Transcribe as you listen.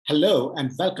Hello,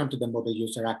 and welcome to the Mobile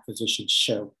User Acquisition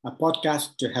Show, a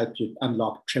podcast to help you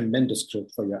unlock tremendous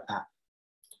growth for your app.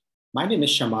 My name is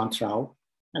Shamant Rao.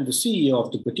 I'm the CEO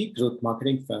of the boutique growth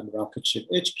marketing firm Rocketship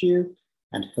HQ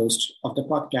and host of the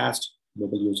podcast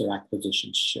Mobile User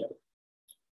Acquisition Show.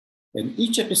 In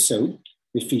each episode,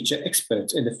 we feature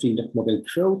experts in the field of mobile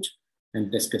growth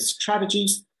and discuss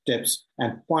strategies, tips,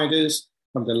 and pointers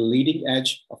from the leading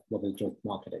edge of mobile growth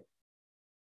marketing.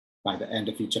 By the end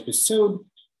of each episode,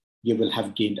 you will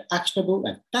have gained actionable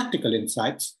and tactical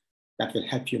insights that will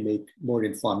help you make more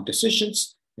informed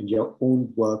decisions in your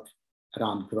own work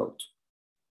around growth.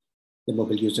 The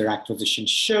Mobile User Acquisition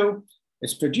Show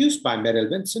is produced by Meryl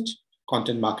Vincent,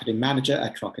 Content Marketing Manager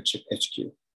at Rocketship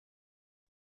HQ.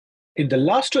 In the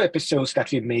last two episodes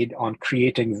that we made on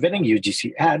creating winning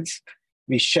UGC ads,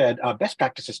 we shared our best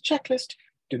practices checklist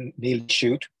to nail the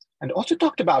shoot and also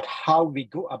talked about how we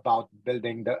go about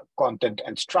building the content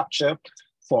and structure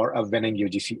for a winning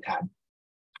UGC ad.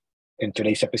 In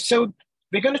today's episode,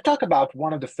 we're going to talk about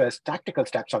one of the first tactical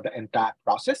steps of the entire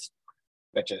process,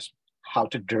 which is how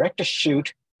to direct a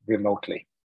shoot remotely.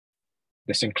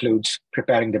 This includes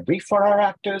preparing the brief for our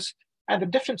actors and the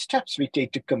different steps we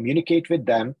take to communicate with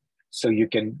them so you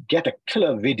can get a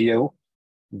killer video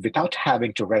without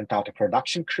having to rent out a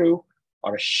production crew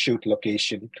or a shoot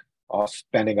location or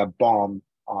spending a bomb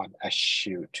on a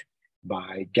shoot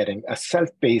by getting a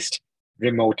self-paced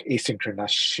remote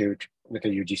asynchronous shoot with a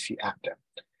UGC actor.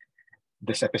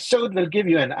 This episode will give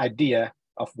you an idea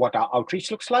of what our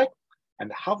outreach looks like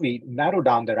and how we narrow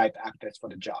down the right actors for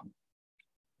the job.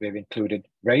 We've included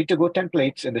ready-to-go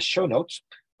templates in the show notes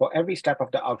for every step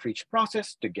of the outreach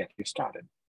process to get you started.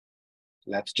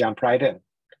 Let's jump right in.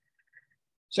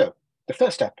 So the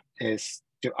first step is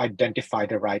to identify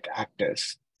the right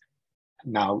actors.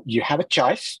 Now, you have a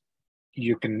choice.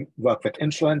 You can work with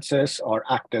influencers or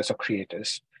actors or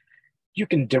creators. You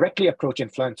can directly approach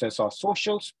influencers or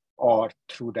socials or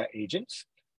through their agents,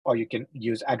 or you can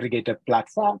use aggregator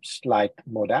platforms like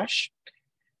Modash.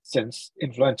 Since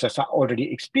influencers are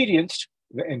already experienced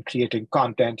in creating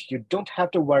content, you don't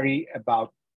have to worry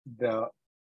about the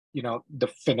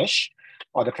finish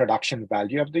or the production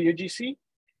value of the UGC.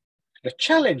 The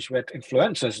challenge with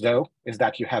influencers, though, is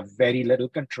that you have very little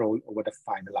control over the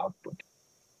final output.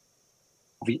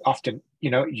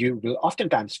 You will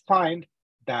oftentimes find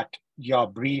that your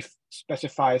brief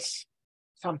specifies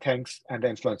some things and the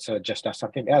influencer just does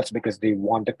something else because they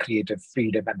want the creative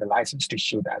freedom and the license to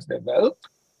shoot as they will.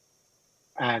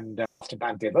 And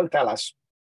oftentimes they will tell us,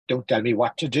 don't tell me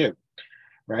what to do,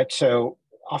 right? So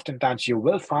oftentimes you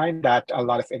will find that a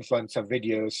lot of influencer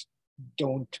videos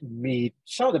don't meet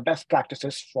some of the best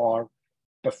practices for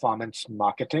performance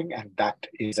marketing, and that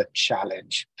is a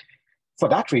challenge. For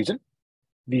that reason,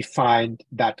 we find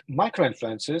that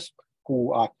micro-influencers,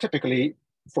 who are typically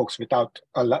folks without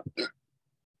a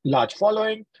large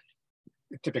following,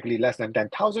 typically less than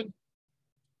 10,000,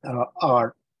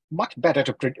 are much better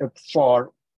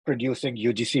for producing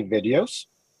UGC videos.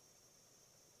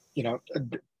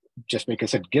 Just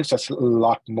because it gives us a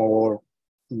lot more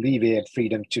leeway and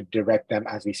freedom to direct them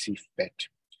as we see fit.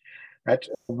 Right?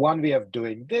 One way of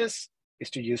doing this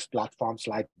is to use platforms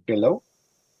like Below,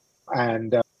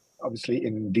 and obviously,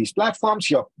 in these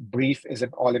platforms, your brief is an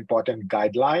all-important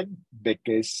guideline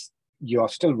because you're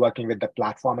still working with the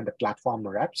platform and the platform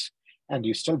reps, and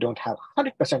you still don't have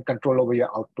 100% control over your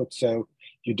output. So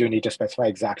you do need to specify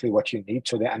exactly what you need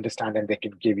so they understand and they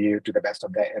can give you to the best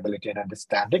of their ability and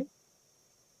understanding,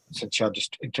 since you're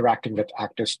just interacting with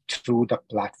actors through the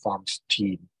platform's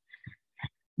team.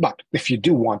 But if you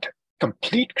do want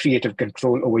complete creative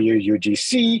control over your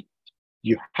UGC,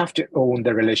 you have to own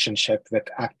the relationship with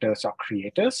actors or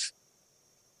creators.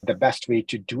 The best way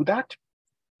to do that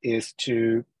is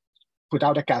to put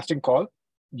out a casting call.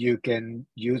 You can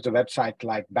use the website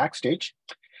like Backstage.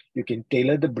 You can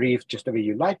tailor the brief just the way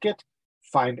you like it,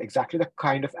 find exactly the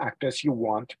kind of actors you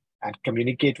want, and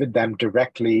communicate with them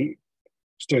directly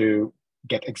to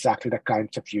get exactly the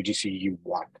kinds of UGC you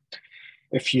want.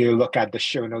 If you look at the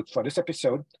show notes for this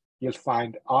episode, you'll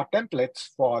find our templates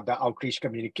for the outreach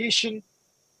communication,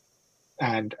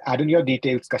 and add in your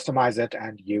details, customize it,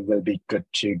 and you will be good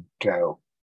to go.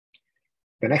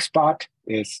 The next part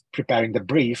is preparing the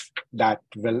brief that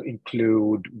will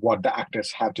include what the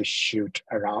actors have to shoot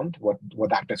around, what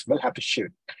the actors will have to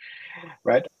shoot,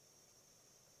 right?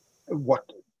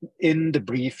 What in the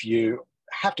brief, you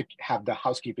have to have the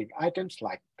housekeeping items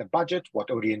like the budget,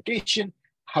 what orientation,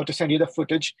 how to send you the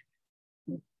footage.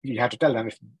 You have to tell them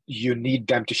if you need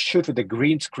them to shoot with a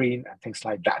green screen and things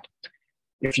like that.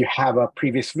 If you have a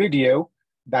previous video,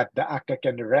 that the actor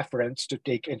can reference to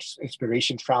take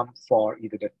inspiration from for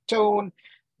either the tone,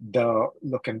 the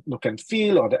look and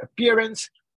feel, or the appearance.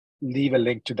 Leave a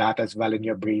link to that as well in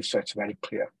your brief so it's very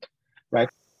clear, right?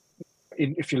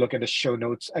 If you look at the show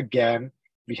notes, again,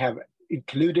 we have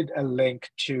included a link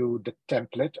to the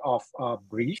template of a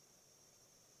brief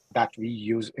that we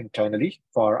use internally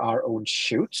for our own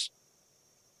shoots.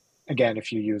 Again,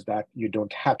 if you use that, you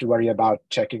don't have to worry about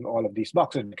checking all of these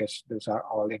boxes because those are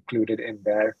all included in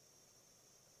there.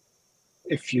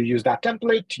 If you use that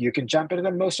template, you can jump into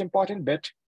the most important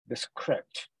bit, the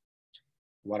script.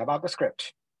 What about the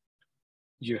script?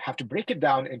 You have to break it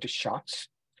down into shots,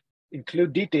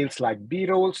 include details like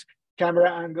B-rolls,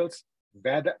 camera angles,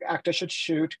 where the actor should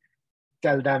shoot,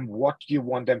 tell them what you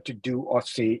want them to do or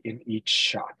say in each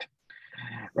shot,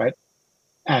 right?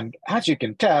 And as you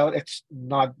can tell,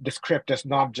 the script is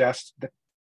not just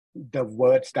the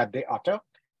words that they utter.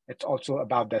 It's also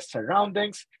about their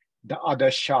surroundings, the other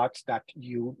shots that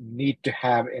you need to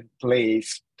have in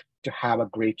place to have a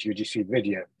great UGC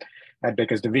video, right?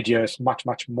 Because the video is much,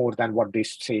 much more than what they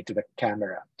say to the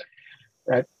camera,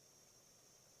 right?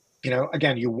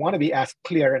 Again, you want to be as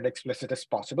clear and explicit as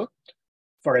possible.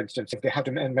 For instance, if they have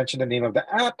to mention the name of the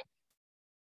app,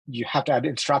 you have to add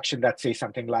instruction that says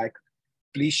something like,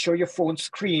 please show your phone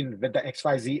screen with the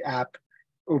XYZ app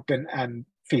open and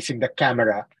facing the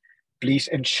camera. Please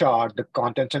ensure the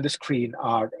contents of the screen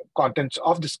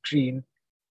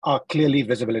are clearly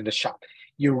visible in the shot.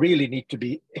 You really need to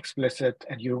be explicit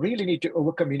and you really need to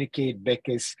over-communicate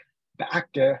because the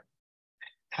actor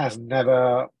has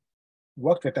never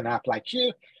worked with an app like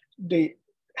you. They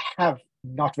have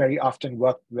not very often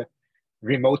worked with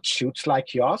remote shoots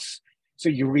like yours. So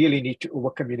you really need to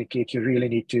over-communicate. You really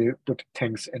need to put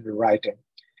things in writing.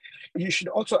 You should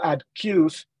also add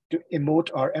cues to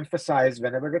emote or emphasize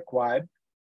whenever required,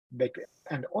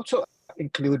 and also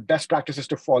include best practices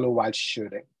to follow while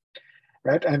shooting,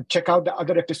 right? And check out the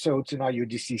other episodes in our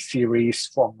UGC series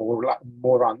for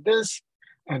more on this,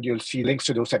 and you'll see links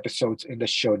to those episodes in the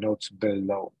show notes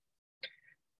below.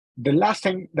 The last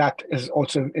thing that is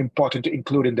also important to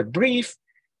include in the brief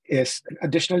is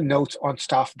additional notes on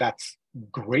stuff that's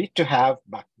great to have,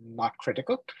 but not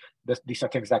critical. These are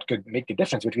things that could make the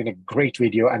difference between a great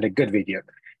video and a good video.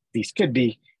 These could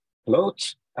be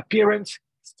clothes, appearance,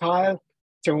 style,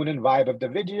 tone and vibe of the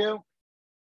video.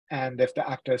 And if the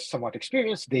actor is somewhat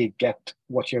experienced, they get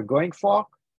what you're going for,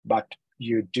 but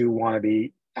you do want to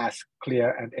be as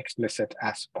clear and explicit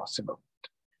as possible.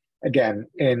 Again,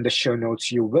 in the show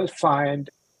notes, you will find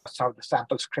some of the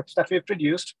sample scripts that we've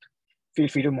produced. Feel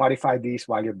free to modify these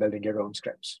while you're building your own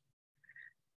scripts.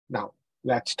 Now,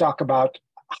 let's talk about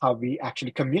how we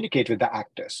actually communicate with the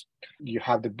actors. You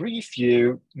have the brief,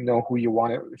 you know who you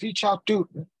want to reach out to.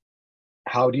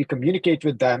 How do you communicate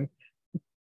with them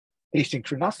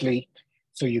asynchronously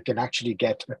so you can actually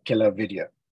get a killer video?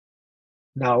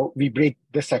 Now, we break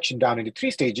this section down into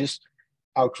 3 stages: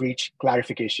 outreach,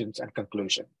 clarifications, and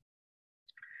conclusion.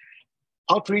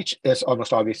 Outreach is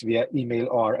almost always via email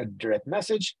or a direct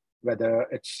message, whether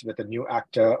it's with a new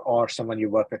actor or someone you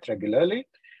work with regularly.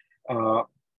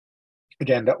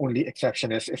 Again, the only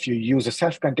exception is if you use a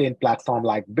self-contained platform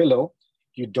like Billow,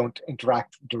 you don't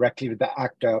interact directly with the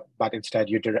actor, but instead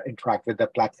you interact with the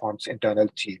platform's internal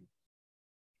team.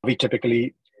 We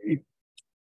typically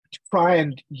try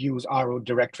and use our own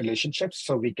direct relationships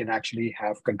so we can actually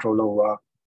have control over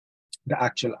the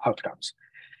actual outcomes.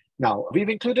 Now, we've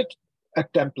included a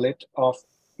template of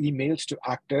emails to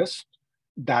actors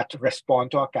that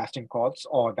respond to our casting calls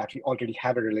or that we already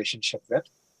have a relationship with.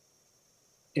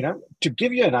 To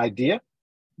give you an idea,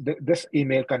 this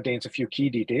email contains a few key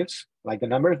details, like the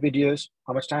number of videos,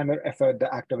 how much time or effort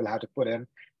the actor will have to put in,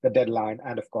 the deadline,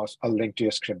 and of course, a link to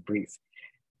your script brief.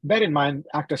 Bear in mind,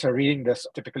 actors are reading this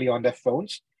typically on their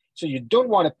phones, so you don't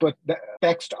want to put the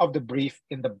text of the brief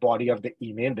in the body of the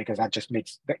email because that just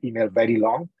makes the email very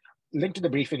long. Link to the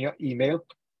brief in your email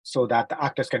so that the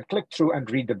actors can click through and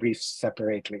read the brief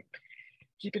separately.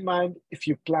 Keep in mind, if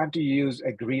you plan to use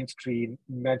a green screen,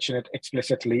 mention it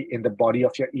explicitly in the body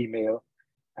of your email,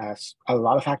 as a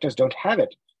lot of actors don't have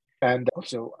it. And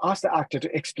also ask the actor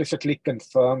to explicitly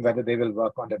confirm whether they will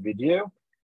work on the video.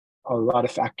 A lot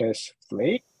of actors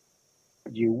flake.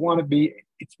 You want to be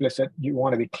explicit, you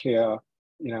want to be clear,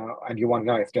 and you want to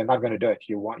know if they're not going to do it.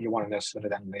 You want to know sooner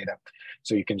than later,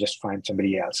 so you can just find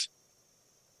somebody else.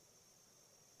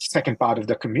 Second part of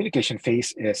the communication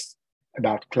phase is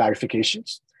about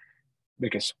clarifications,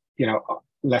 because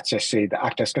let's just say the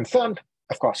actor is confirmed.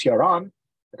 Of course, you're on,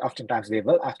 but oftentimes they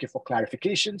will ask you for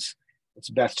clarifications. It's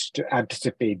best to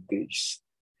anticipate these.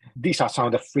 These are some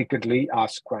of the frequently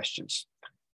asked questions.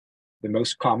 The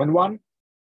most common one,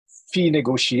 fee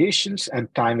negotiations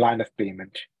and timeline of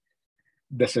payment.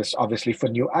 This is obviously for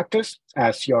new actors,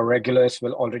 as your regulars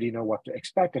will already know what to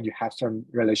expect and you have some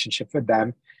relationship with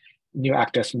them. New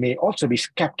actors may also be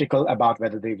skeptical about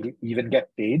whether they will even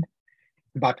get paid.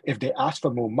 But if they ask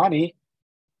for more money,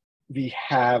 we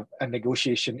have a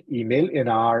negotiation email in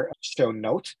our show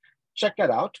notes. Check that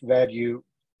out, where you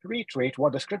reiterate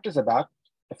what the script is about,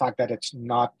 the fact that it's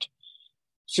not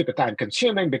super time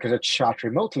consuming because it's shot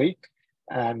remotely,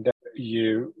 and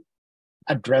you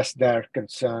address their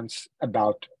concerns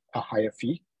about a higher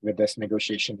fee with this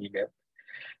negotiation email.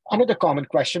 Another common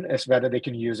question is whether they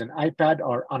can use an iPad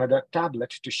or another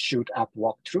tablet to shoot app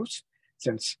walkthroughs,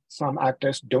 since some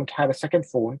actors don't have a second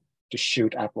phone to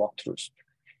shoot app walkthroughs.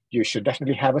 You should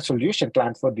definitely have a solution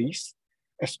plan for these,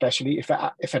 especially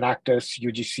if an actor's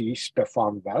UGCs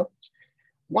perform well.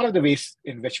 One of the ways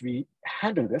in which we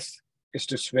handle this is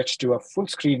to switch to a full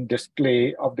screen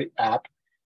display of the app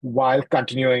while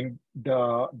continuing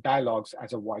the dialogues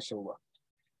as a voiceover.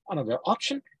 Another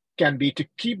option can be to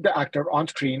keep the actor on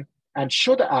screen and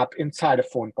show the app inside a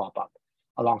phone pop-up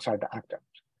alongside the actor.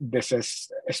 This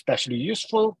is especially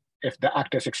useful if the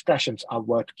actor's expressions are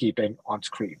worth keeping on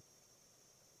screen.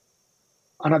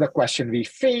 Another question we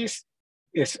face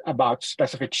is about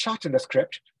specific shots in the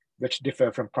script, which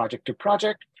differ from project to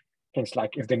project. Things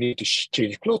like if they need to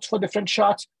change clothes for different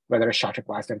shots, whether a shot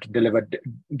requires them to deliver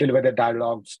the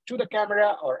dialogues to the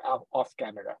camera or off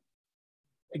camera.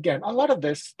 Again, a lot of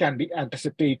this can be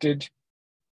anticipated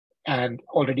and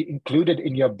already included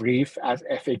in your brief as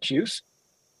FAQs.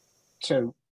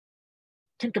 So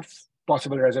think of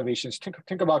possible reservations,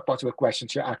 think about possible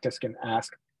questions your actors can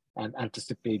ask and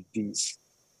anticipate these.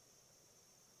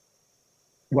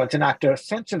 Once an actor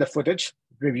sends in the footage,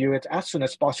 review it as soon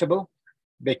as possible,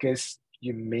 because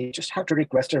you may just have to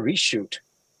request a reshoot.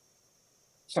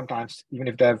 Sometimes, even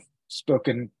if they've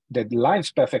spoken the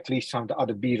lines perfectly, some of the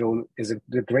other B-roll isn't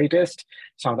the greatest,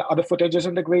 some of the other footage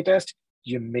isn't the greatest,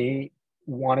 you may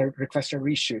want to request a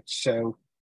reshoot. So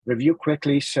review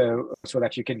quickly so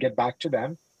that you can get back to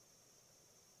them.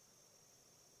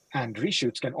 And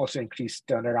reshoots can also increase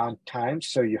turnaround time,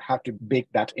 so you have to bake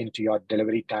that into your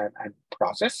delivery time and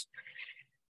process.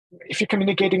 If you're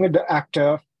communicating with the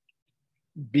actor,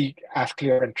 be as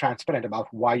clear and transparent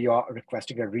about why you're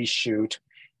requesting a reshoot,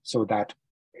 so that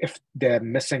if they're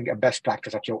missing a best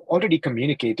practice that you've already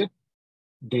communicated,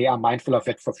 they are mindful of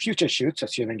it for future shoots,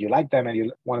 assuming you like them and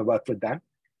you want to work with them.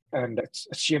 And it's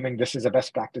assuming this is a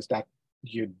best practice that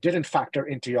you didn't factor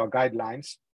into your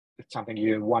guidelines. It's something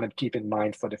you want to keep in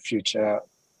mind for the future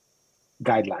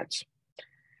guidelines.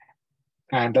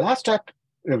 And the last step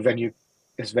when you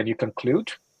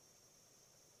conclude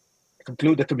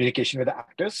the communication with the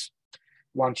actors.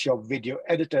 Once your video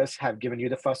editors have given you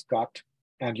the first cut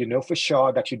and you know for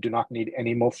sure that you do not need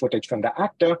any more footage from the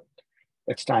actor,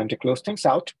 it's time to close things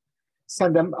out.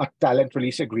 Send them a talent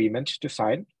release agreement to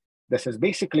sign. This is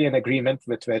basically an agreement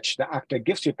with which the actor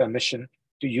gives you permission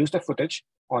to use the footage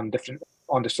on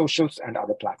the socials and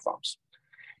other platforms.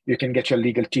 You can get your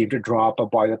legal team to draw up a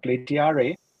boilerplate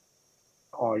TRA,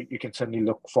 or you can certainly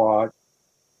look for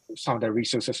some of the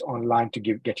resources online to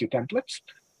get you templates.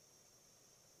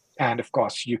 And of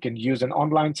course, you can use an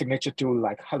online signature tool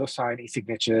like HelloSign,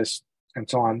 eSignatures, and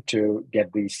so on to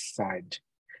get these signed.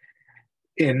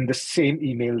 In the same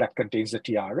email that contains the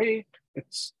TRA,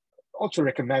 it's also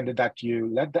recommended that you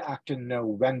let the actor know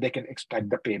when they can expect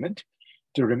the payment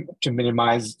to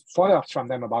minimize follow-ups from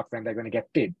them about when they're going to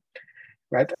get paid,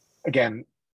 right? Again,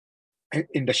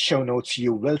 in the show notes,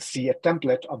 you will see a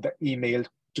template of the email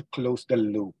to close the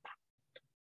loop.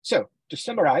 So to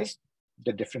summarize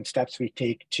the different steps we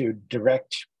take to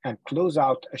direct and close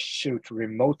out a shoot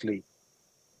remotely: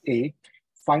 A,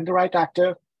 find the right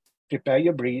actor, prepare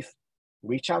your brief,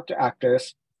 reach out to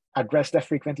actors, address their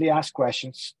frequently asked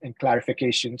questions and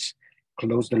clarifications,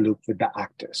 close the loop with the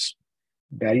actors.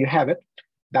 There you have it.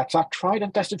 That's our tried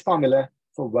and tested formula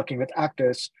for working with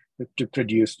actors to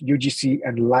produce UGC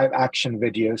and live action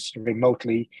videos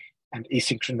remotely and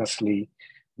asynchronously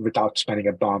without spending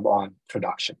a bomb on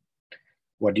production.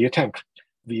 What do you think?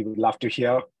 We would love to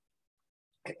hear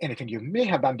anything you may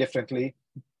have done differently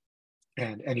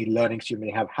and any learnings you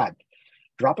may have had.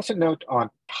 Drop us a note on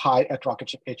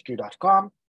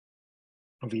hi@rocketship.hq.com.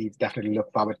 We definitely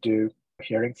look forward to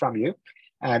hearing from you.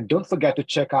 And don't forget to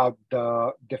check out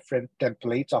the different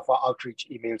templates of our outreach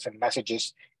emails and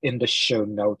messages in the show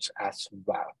notes as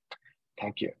well.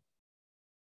 Thank you.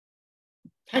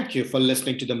 Thank you for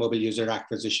listening to the Mobile User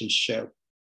Acquisition Show.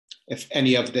 If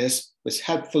any of this was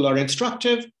helpful or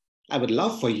instructive, I would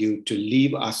love for you to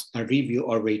leave us a review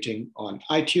or rating on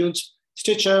iTunes,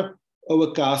 Stitcher,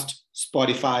 Overcast,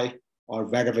 Spotify, or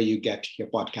wherever you get your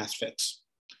podcast fix.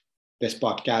 This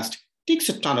podcast takes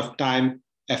a ton of time,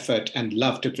 effort, and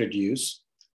love to produce,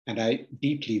 and I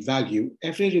deeply value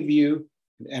every review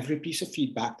and every piece of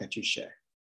feedback that you share.